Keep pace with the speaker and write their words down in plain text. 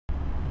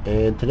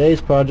And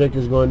today's project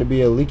is going to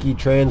be a leaky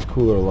trans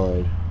cooler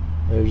line.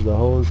 There's the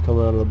hose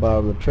coming out of the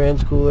bottom of the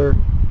trans cooler.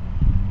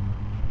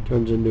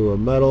 Turns into a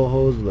metal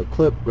hose with a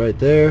clip right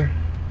there.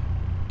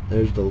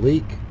 There's the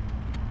leak.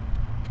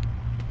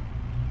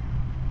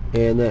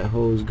 And that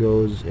hose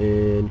goes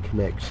and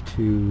connects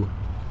to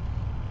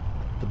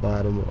the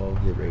bottom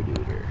of the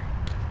radiator.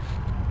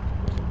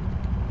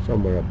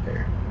 Somewhere up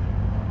there.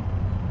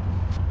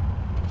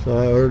 So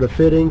I ordered a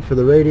fitting for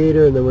the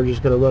radiator, and then we're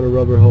just going to run a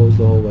rubber hose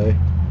the whole way.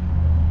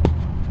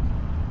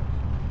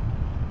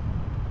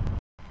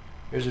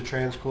 Here's a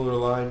trans cooler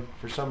line.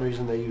 For some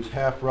reason they use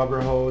half rubber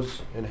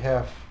hose and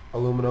half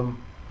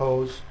aluminum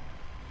hose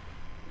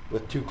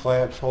with two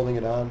clamps holding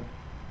it on.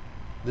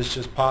 This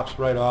just pops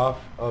right off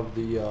of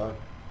the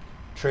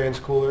trans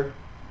cooler,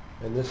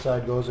 and this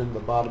side goes into the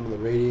bottom of the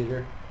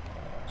radiator.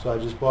 So I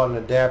just bought an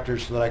adapter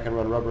so that I can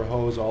run rubber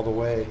hose all the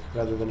way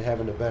rather than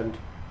having to bend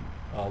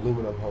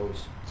aluminum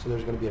hose. So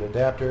there's going to be an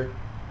adapter.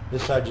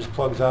 This side just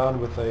plugs on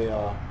with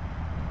a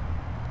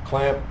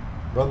clamp.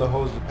 Run the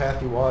hose the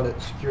path you want it,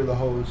 secure the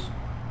hose,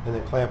 and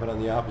then clamp it on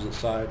the opposite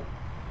side.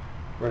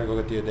 We're going to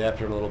go get the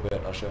adapter in a little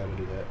bit. I'll show you how to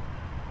do that.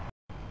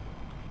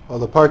 Well,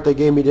 the part they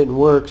gave me didn't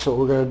work, so what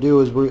we're going to do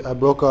is I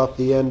broke off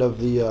the end of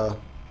the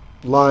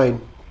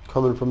line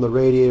coming from the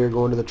radiator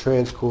going to the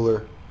trans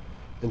cooler.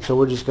 And so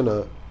we're just going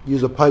to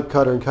use a pipe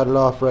cutter and cut it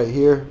off right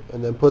here,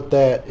 and then put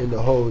that in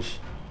the hose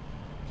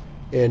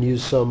and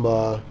use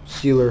some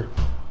sealer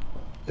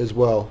as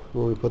well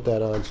when we put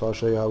that on. So I'll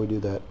show you how we do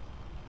that.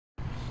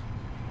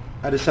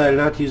 I decided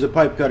not to use a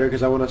pipe cutter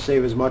because I want to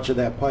save as much of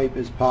that pipe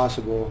as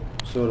possible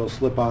so it'll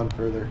slip on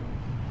further.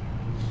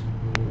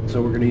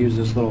 So we're going to use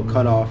this little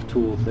cutoff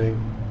tool thing.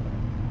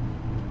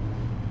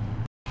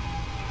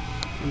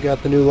 We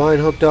got the new line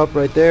hooked up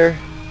right there.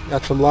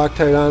 Got some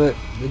Loctite on it.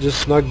 We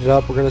just snugged it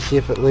up. We're going to see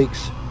if it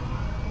leaks.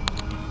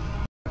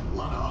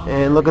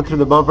 And looking through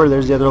the bumper,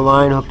 there's the other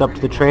line hooked up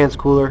to the trans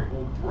cooler,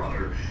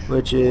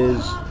 which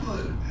is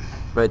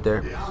right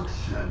there.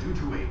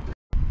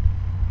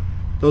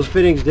 Those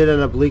fittings did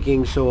end up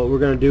leaking, so what we're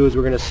going to do is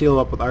we're going to seal them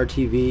up with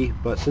RTV,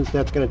 but since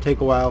that's going to take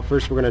a while,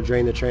 first we're going to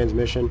drain the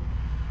transmission.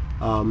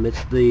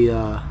 It's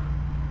the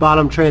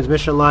bottom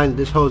transmission line that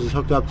this hose is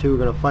hooked up to. We're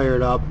going to fire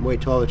it up,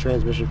 wait till all the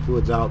transmission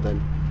fluid's out, then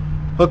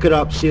hook it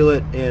up, seal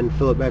it, and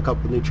fill it back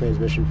up with new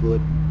transmission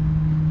fluid.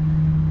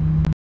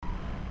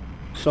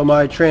 So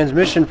my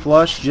transmission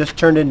flush just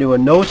turned into a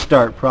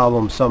no-start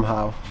problem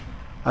somehow.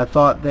 I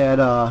thought that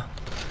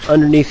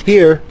underneath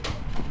here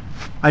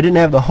I didn't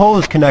have the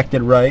hose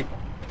connected right,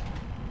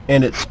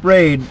 and it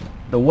sprayed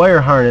the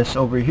wire harness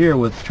over here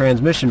with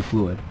transmission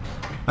fluid.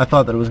 I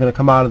thought that it was going to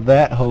come out of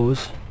that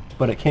hose,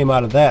 but it came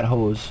out of that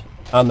hose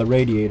on the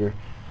radiator.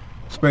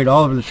 Sprayed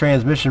all over the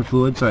transmission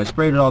fluid, so I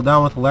sprayed it all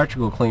down with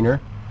electrical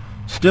cleaner.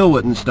 Still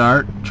wouldn't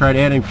start. Tried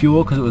adding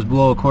fuel because it was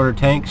below a quarter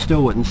tank.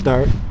 Still wouldn't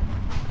start.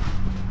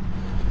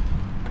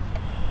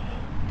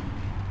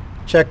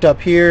 Checked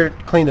up here,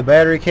 cleaned the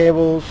battery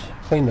cables,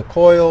 cleaned the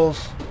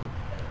coils,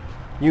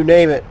 you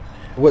name it.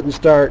 Wouldn't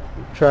start.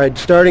 Tried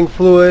starting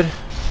fluid,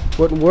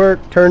 wouldn't work.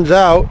 Turns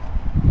out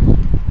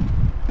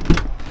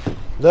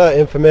the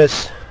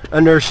infamous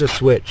inertia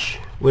switch,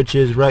 which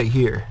is right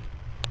here.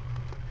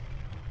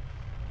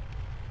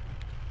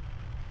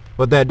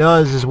 What that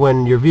does is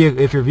when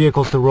if your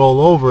vehicle's to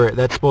roll over it,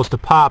 that's supposed to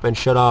pop and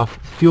shut off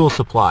fuel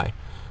supply.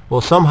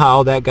 Well,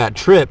 somehow that got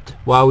tripped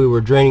while we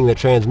were draining the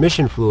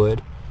transmission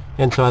fluid,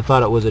 and so I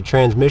thought it was a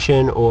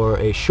transmission or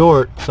a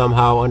short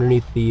somehow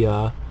underneath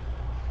the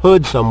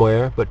hood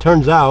somewhere, but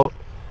turns out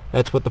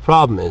that's what the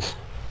problem is.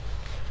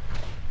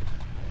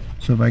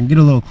 So if I can get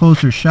a little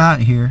closer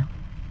shot here,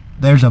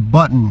 there's a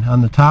button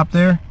on the top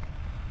there.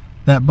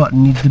 That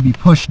button needs to be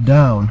pushed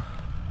down.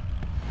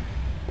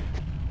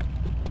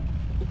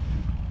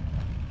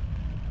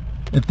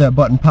 If that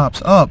button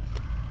pops up,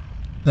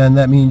 then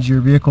that means your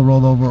vehicle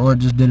rolled over or it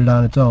just did it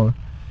on its own,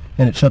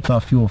 and it shuts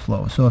off fuel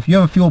flow. So if you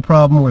have a fuel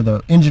problem where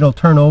the engine will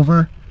turn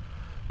over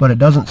but it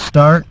doesn't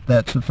start,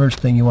 that's the first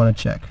thing you want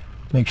to check.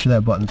 Make sure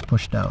that button's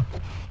pushed down.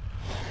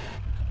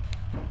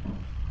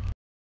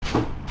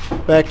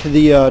 Back to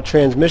the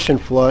transmission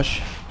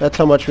flush. That's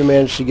how much we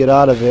managed to get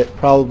out of it.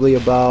 Probably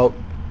about,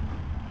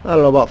 I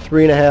don't know, about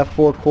 3.5,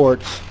 4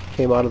 quarts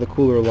came out of the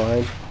cooler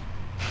line.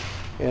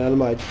 And on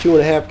my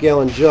 2.5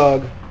 gallon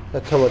jug,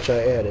 that's how much I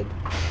added.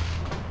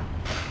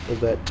 Was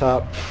that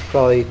top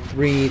probably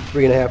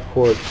 3.5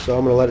 quarts. So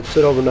I'm going to let it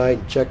sit overnight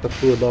and check the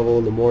fluid level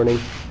in the morning.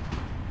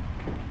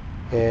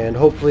 And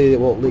hopefully it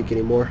won't leak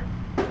anymore.